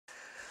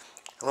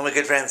Hello, my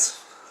good friends.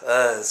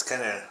 It's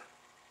kind of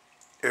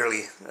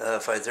early,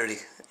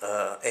 5:30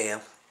 a.m.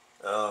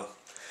 Um,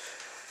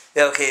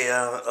 yeah, okay.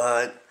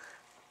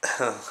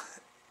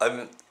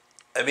 I'm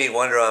I may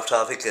wander off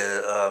topic.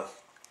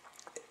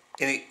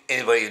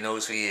 Anybody who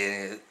knows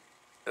me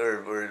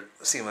or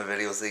see my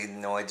videos, they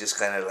know I just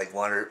kind of like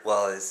wander.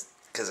 Well, it's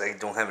because I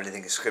don't have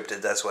anything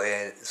scripted. That's why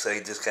I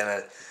just kind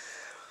of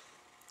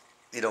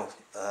you know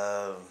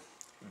uh,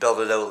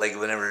 belt it out like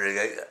whenever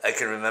I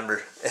can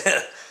remember.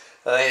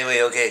 Anyway,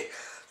 okay.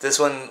 This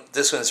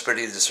one's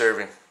pretty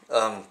disturbing.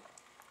 I'm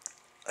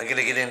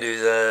gonna get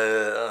into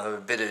a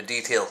bit of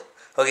detail.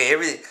 Okay,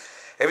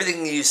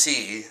 everything you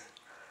see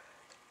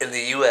in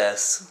the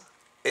U.S.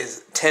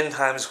 is 10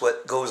 times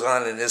what goes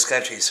on in this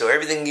country. So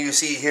everything you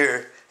see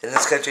here in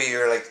this country,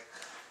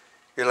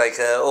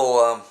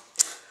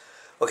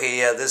 okay,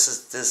 yeah,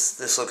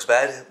 this looks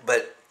bad,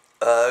 but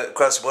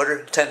across the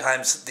border, 10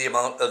 times the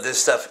amount of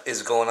this stuff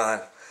is going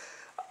on.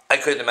 I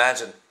couldn't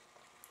imagine.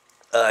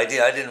 I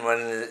didn't run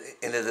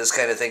into this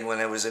kind of thing when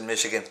I was in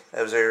Michigan.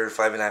 I was there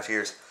 5.5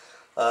 years.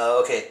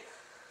 Okay.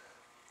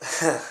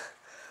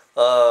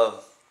 uh,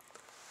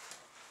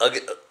 I'll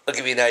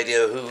give you an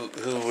idea of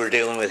who we're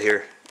dealing with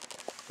here.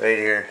 Right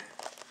here.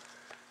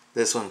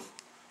 This one.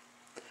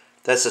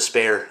 That's a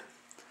spare.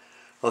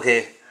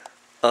 Okay.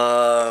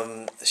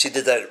 She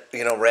did that,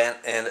 rant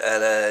and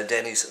at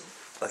Denny's.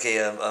 Okay.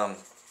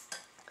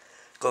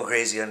 Going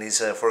crazy on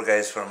these 4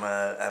 guys from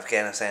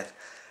Afghanistan.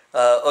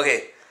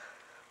 Okay.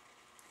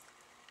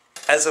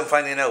 As I'm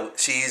finding out,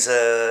 she's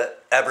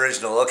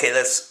Aboriginal. Okay,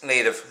 that's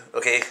Native.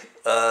 Okay,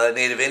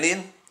 Native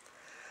Indian.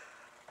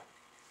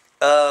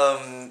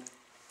 I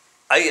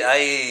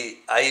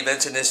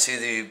mentioned this to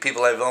the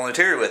people I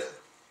volunteer with.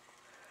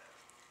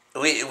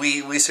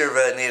 We serve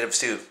natives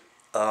too.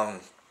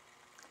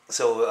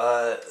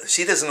 So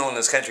she doesn't own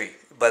this country,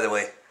 by the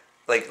way.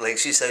 Like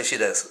she says she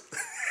does.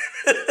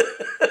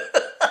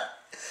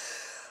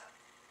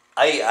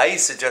 I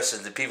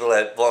suggested to people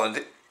that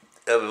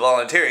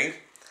volunteering.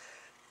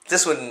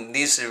 This one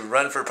needs to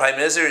run for prime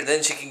minister, and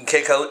then she can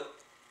kick out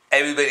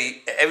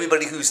everybody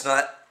who's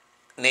not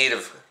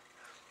native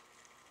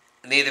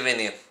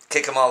Indian.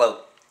 Kick them all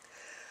out.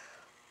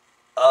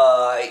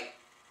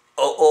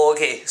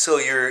 Okay. So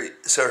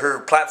her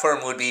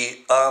platform would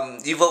be,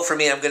 you vote for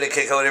me, I'm going to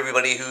kick out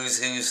everybody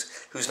who's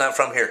not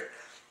from here.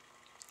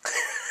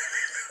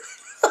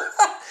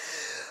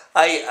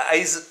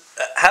 I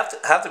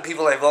half the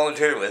people I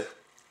volunteer with,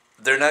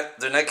 they're not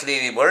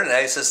Canadian anymore, and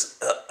I says,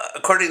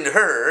 according to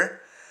her,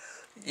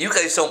 you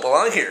guys don't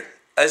belong here.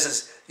 I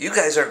says, you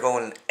guys aren't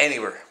going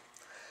anywhere.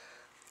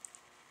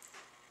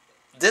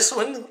 This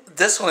one,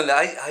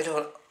 I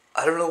don't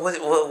know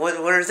what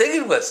her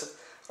thinking was.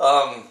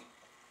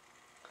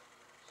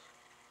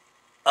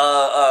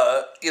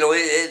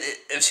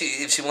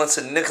 If she wants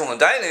to nickel and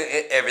dime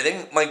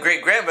everything, my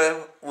great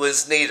grandpa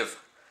was Native,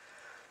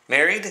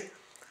 married.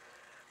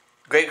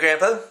 Great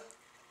grandpa.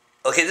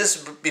 Okay, this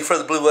is before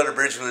the Blue Water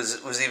Bridge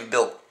was even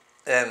built,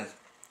 and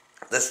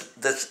that's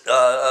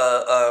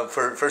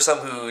for some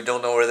who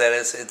don't know where that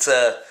is. It's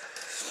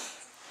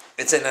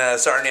in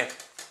Sarnia,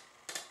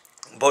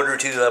 border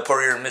to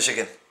Porter,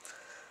 Michigan.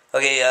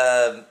 Okay,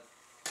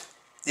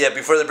 yeah.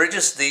 Before the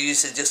bridges, they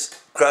used to just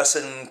cross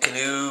in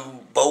canoe,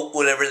 boat,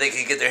 whatever they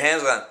could get their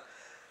hands on.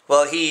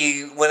 Well,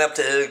 he went up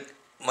to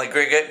my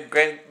great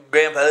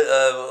grandpa.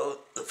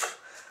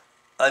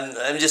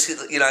 I'm just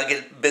I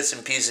get bits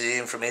and pieces of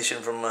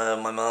information from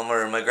my mom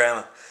or my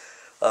grandma.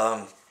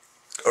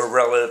 Or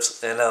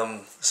relatives, and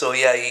so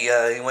yeah,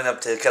 he went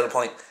up to Kettle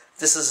Point.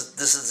 This is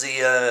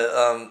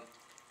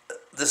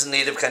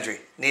Native country,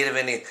 Native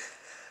Indian.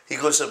 He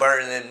goes to the bar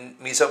and then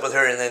meets up with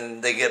her, and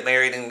then they get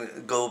married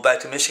and go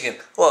back to Michigan.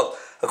 Well,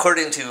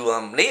 according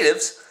to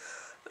natives,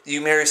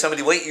 you marry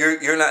somebody white,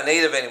 you're not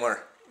Native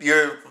anymore.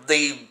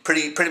 They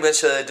pretty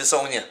much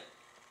disown you.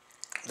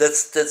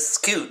 That's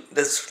cute.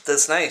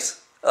 That's nice.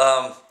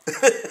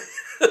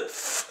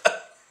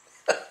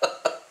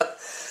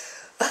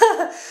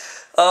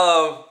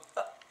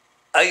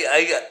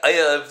 I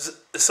have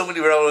so many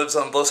relatives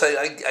on both sides.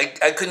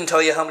 I couldn't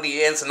tell you how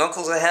many aunts and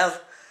uncles I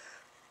have.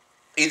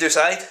 Either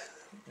side,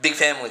 big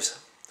families.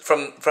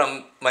 From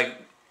my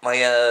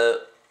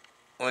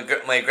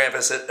Grandpa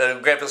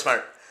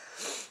Smart,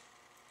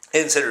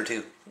 and Sitter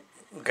too.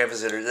 Grandpa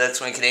Sitter.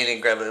 That's my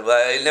Canadian grandpa.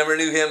 I never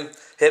knew him.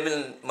 Him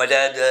and my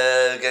dad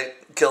got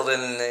killed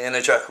in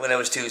a truck when I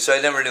was 2, so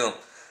I never knew him.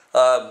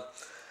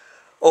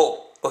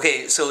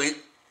 Okay. So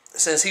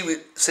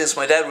since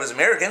my dad was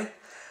American,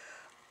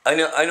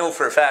 I know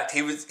for a fact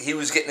he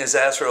was getting his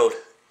ass rode,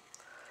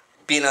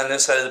 being on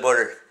this side of the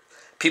border.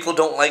 People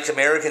don't like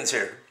Americans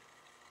here.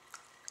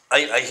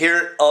 I hear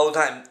it all the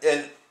time,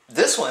 and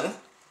this one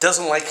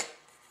doesn't like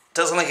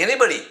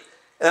anybody.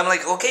 And I'm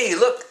like, okay,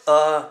 look,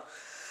 I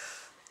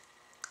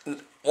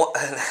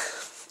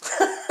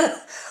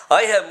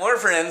have more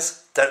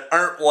friends that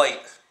aren't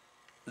white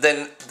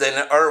than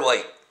are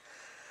white.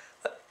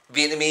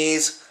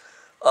 Vietnamese,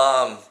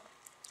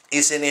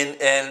 East Indian,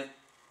 and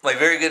my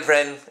very good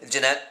friend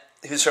Jeanette,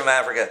 who's from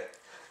Africa.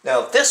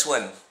 Now this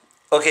one,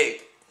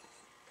 okay,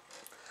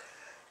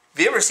 Have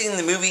you ever seen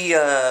the movie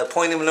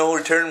Point of No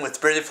Return with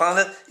Bridget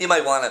Fonda? You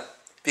might want to.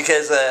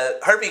 Because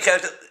Harvey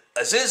Keitel,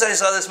 as soon as I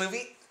saw this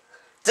movie,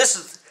 this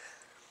is,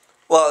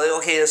 well,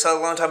 okay, I saw it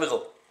a long time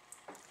ago.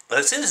 But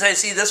as soon as I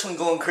see this one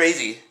going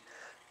crazy,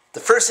 the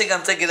first thing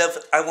I'm thinking of,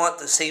 I want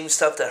the same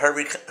stuff that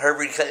Harvey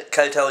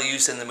Keitel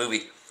used in the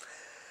movie.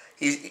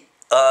 He,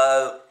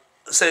 so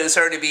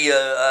sorry to be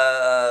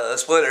a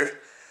spoiler,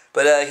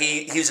 but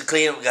he's a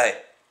cleanup guy.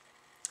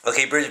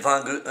 Okay, Bridget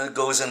Fonda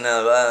goes and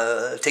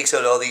takes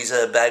out all these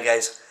bad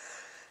guys.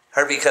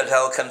 Harvey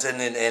Keitel comes in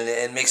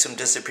and makes them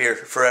disappear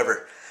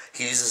forever.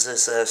 He uses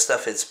this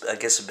stuff, it's, I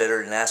guess,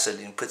 better than acid,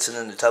 and puts it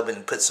in the tub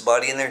and puts the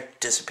body in there,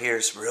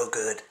 disappears real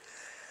good.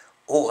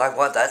 Oh, I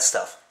want that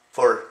stuff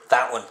for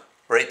that one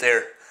right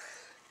there.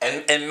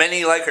 And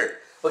many like her.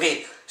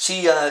 Okay,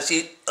 she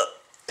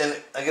and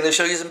I'm going to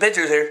show you some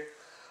pictures here.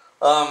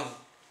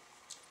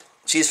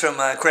 She's from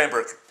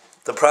Cranbrook,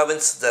 the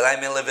province that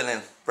I'm living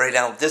in right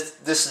now. This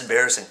is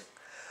embarrassing.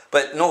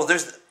 But no,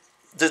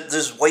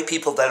 there's white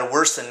people that are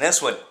worse than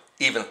this one,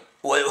 even.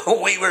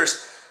 Way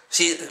worse.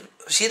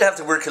 She'd have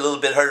to work a little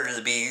bit harder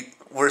to be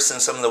worse than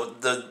some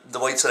of the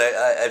whites that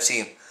I've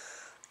seen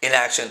in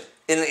action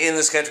in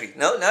this country.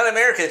 No, not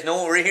America.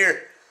 No, we're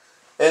here.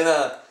 And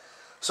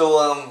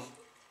so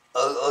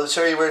I'll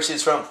show you where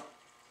she's from.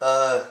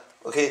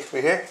 Okay,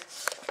 right here.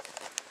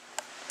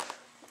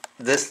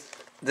 This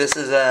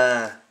is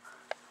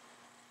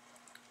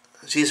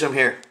she's from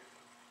here.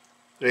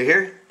 Right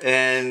here,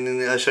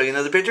 and I'll show you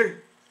another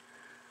picture.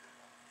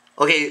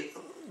 Okay,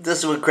 this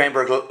is what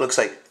Cranbrook looks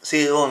like.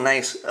 See, oh,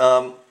 nice.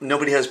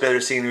 Nobody has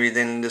better scenery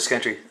than this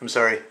country. I'm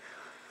sorry.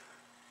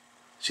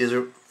 She's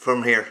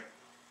from here.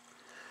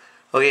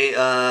 Okay,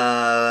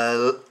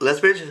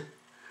 Lethbridge.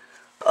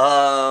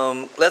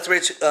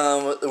 Lethbridge,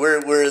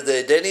 where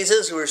the Denny's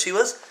is, where she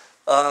was.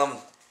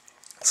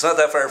 It's not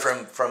that far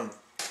from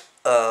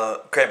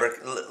Cranbrook.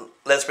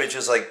 Lethbridge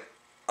is like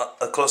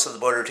close to the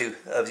border too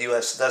of the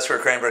U.S. That's where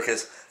Cranbrook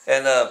is,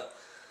 and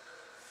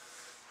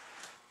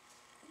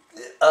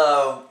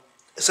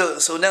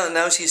so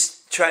now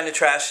she's trying to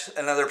trash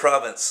another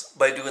province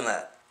by doing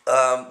that.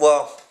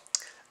 Well,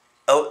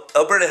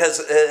 Alberta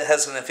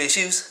has enough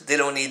issues. They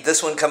don't need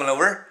this one coming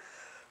over.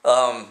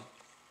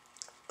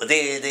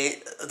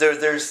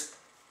 There's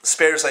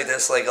spares like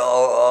this, like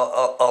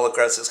all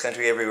across this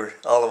country, everywhere,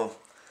 all of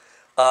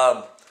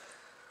them.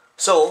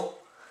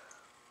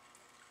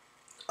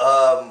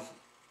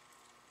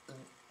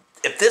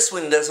 If this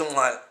one doesn't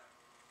want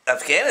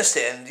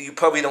Afghanistan, you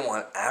probably don't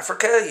want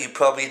Africa, you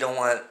probably don't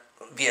want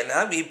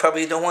Vietnam, you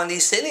probably don't want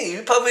East India,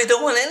 you probably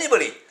don't want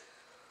anybody.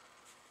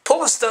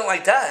 Pull a stunt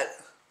like that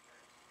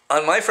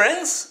on my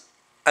friends,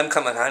 I'm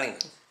coming hunting.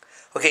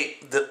 Okay,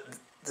 the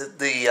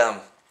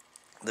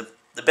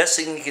best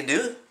thing you can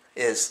do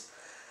is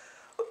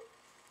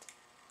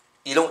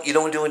you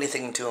don't do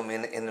anything to them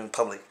in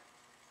public,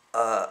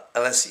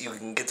 unless you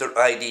can get their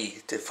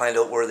ID to find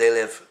out where they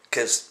live,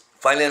 because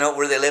finding out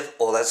where they live,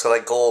 oh, that's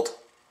like gold.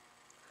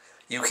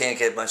 You can't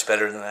get much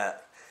better than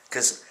that.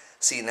 Because,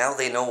 see, now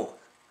they know.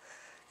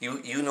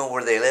 You know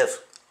where they live.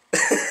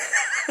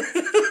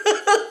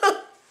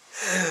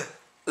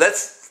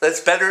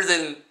 That's better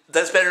than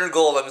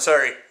gold, I'm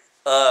sorry.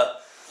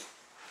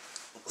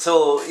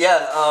 So,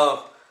 yeah,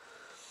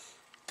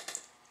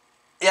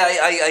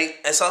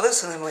 I saw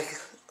this and I'm like,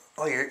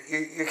 oh,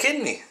 you're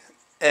kidding me.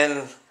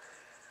 And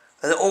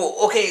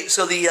oh, okay,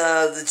 so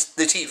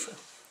the chief.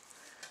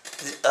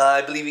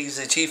 I believe he's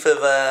the chief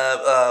of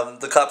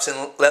the cops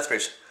in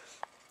Lethbridge.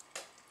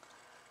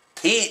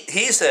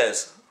 He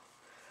says,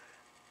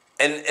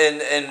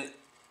 and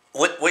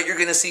what you're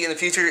going to see in the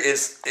future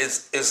is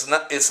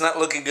not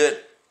looking good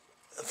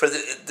for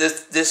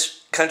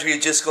this country.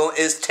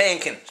 Is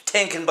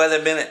tanking by the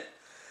minute.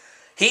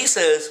 He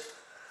says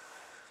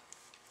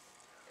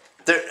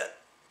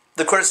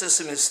the court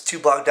system is too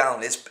bogged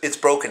down. It's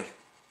broken.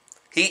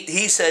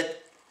 He said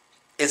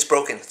it's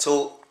broken.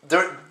 So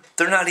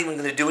they're not even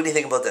going to do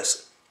anything about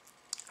this.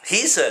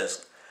 He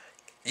says,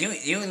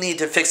 you need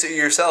to fix it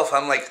yourself.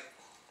 I'm like,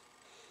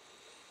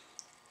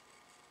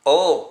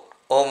 oh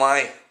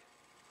my.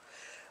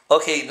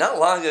 Okay, not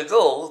long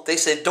ago, they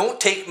said, don't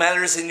take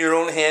matters in your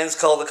own hands,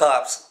 call the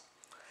cops.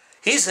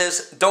 He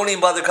says, don't even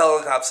bother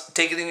calling the cops.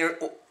 Take it in your...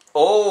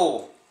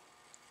 Oh.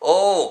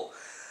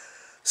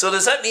 So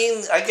does that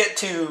mean I get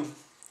to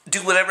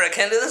do whatever I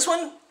can to this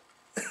one?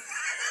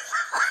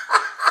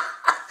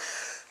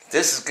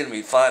 This is going to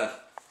be fun.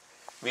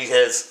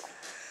 Because,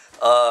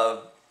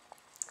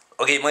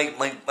 okay,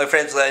 my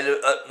friends,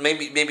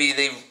 maybe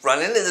they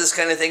run into this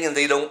kind of thing and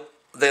they don't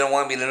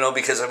want me to know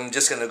because I'm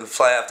just going to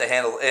fly off the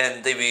handle,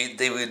 and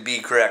they would be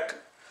correct.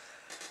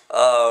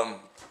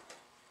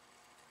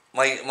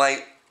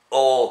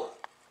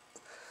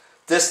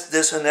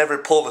 This one never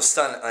pulled a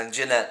stunt on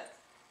Jeanette.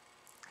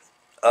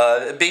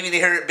 Baby to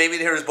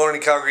her was born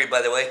in Calgary,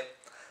 by the way.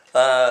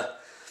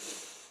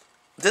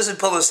 This would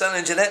pull a stunt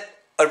on Jeanette,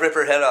 I'd rip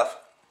her head off.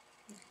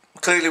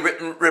 Clearly rip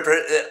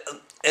her,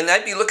 and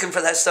I'd be looking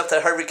for that stuff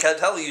that Harvey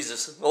Keitel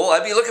uses. Oh,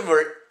 I'd be looking for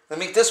it. I'd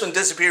make this one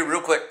disappear real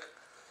quick.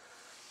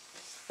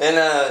 And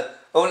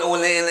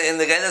And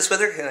the guy that's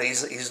with her,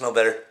 he's no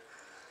better.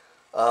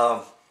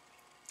 Yeah,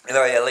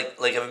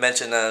 like I've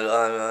mentioned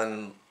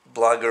on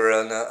blog or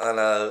on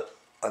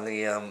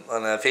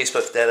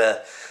Facebook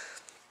that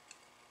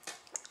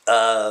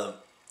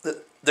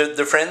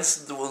they're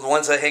friends. The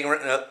ones that hang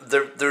around,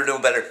 they're no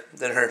better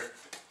than her.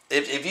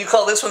 If you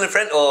call this one a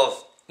friend,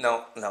 oh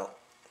no. Yeah.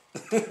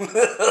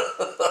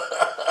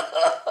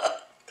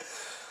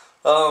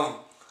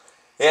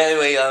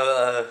 Anyway,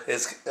 I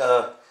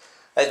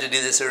had to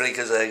do this early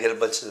because I got a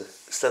bunch of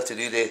stuff to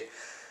do today,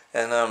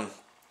 and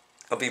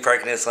I'll be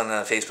parking this on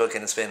Facebook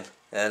in a spin.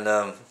 And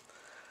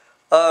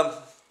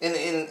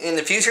in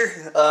the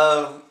future,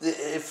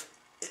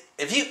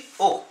 if you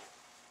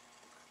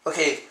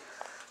okay,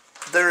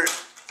 they're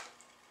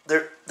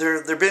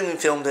being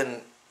filmed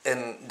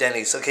in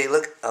Denny's. Okay,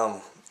 look,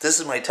 this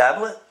is my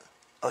tablet.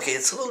 Okay,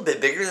 it's a little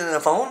bit bigger than a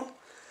phone,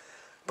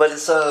 but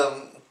it's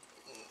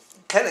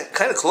kind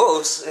of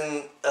close.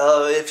 And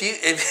if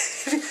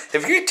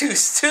you're too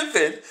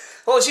stupid,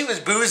 well, she was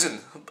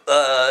boozing.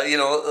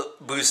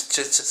 Booze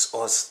it's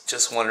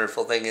just a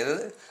wonderful thing,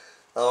 isn't it?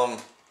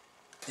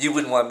 You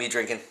wouldn't want me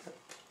drinking.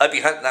 I'd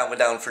be hunting that one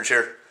down for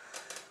sure.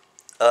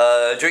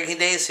 Drinking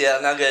days, yeah,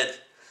 not good.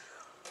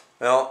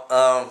 No,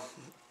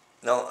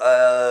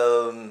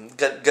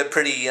 got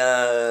pretty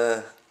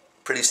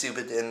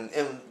stupid,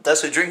 and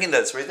that's what drinking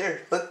does, right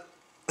there. Look.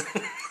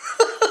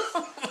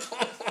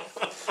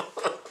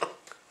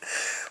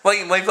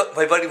 my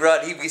buddy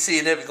Rod, he'd be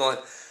seeing it, going,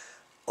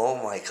 "Oh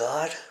my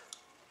God."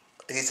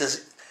 He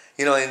says,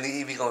 and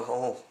he'd be going,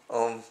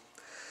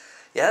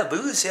 yeah,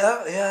 booze,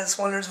 yeah, it's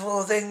a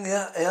wonderful thing,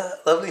 yeah,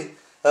 lovely.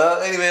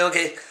 Anyway,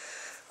 okay,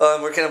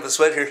 I'm working up a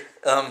sweat here.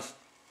 And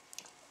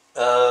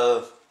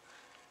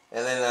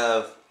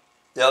then,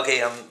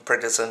 okay, I'm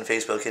practicing on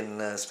Facebook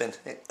and spin.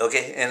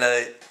 Okay, and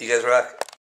you guys rock.